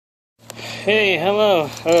Hey, hello.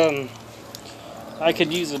 I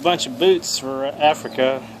could use a bunch of boots for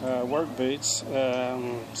Africa, work boots,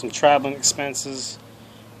 some traveling expenses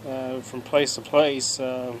from place to place.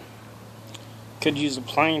 Could use a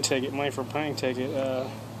plane ticket, money for a plane ticket,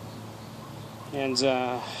 and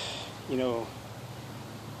you know,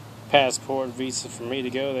 passport, visa for me to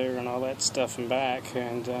go there, and all that stuff and back,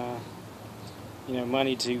 and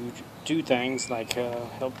money to do things like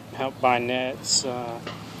help buy nets,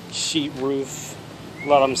 sheet roof. A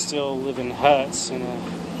lot of them still live in huts and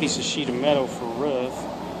a piece of sheet of metal for roof.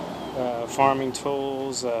 Farming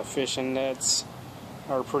tools, fishing nets,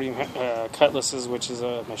 or pretty cutlasses, which is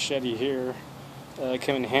a machete here,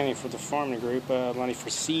 come in handy for the farming group. Money for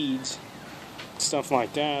seeds, stuff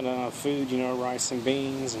like that. Food, rice and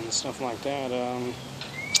beans and stuff like that.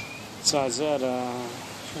 Besides that, I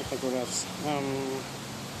can't think what else.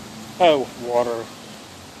 Water,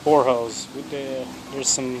 boreholes. There's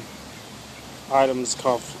some items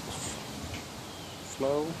called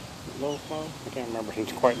low flow. I can't remember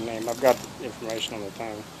quite the name. I've got the information on the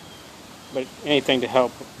thing. But anything to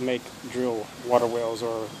help drill water wells,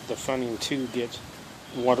 or the funding to get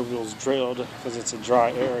water wells drilled, because it's a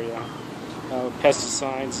dry area.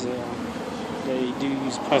 Pesticides. They do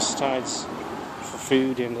use pesticides for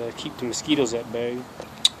food and to keep the mosquitoes at bay.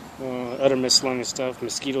 Other miscellaneous stuff.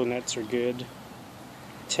 Mosquito nets are good.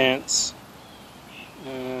 Tents.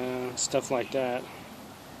 Stuff like that.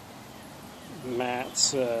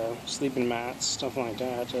 Mats, sleeping mats, stuff like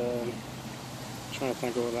that. Trying to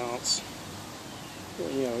think of what else.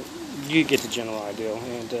 You get the general idea.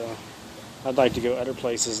 And I'd like to go other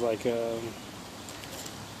places like the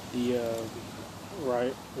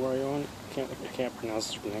Rayon. I can't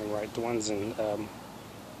pronounce the name right. The ones in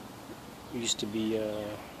used to be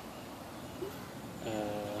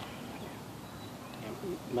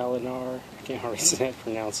Melinar. I can't hardly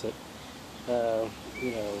pronounce it.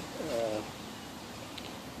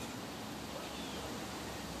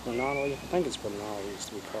 Bernali. I think it's Bernali used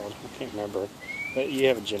to be called. I can't remember. But you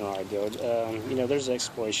have a general idea. There's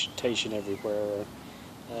exploitation everywhere.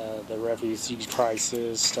 The refugee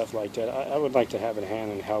crisis, stuff like that. I would like to have a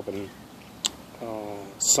hand in helping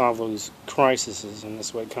solve those crises, and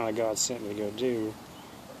that's what kind of God sent me to go do.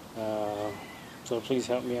 So please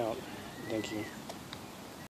help me out. Thank you.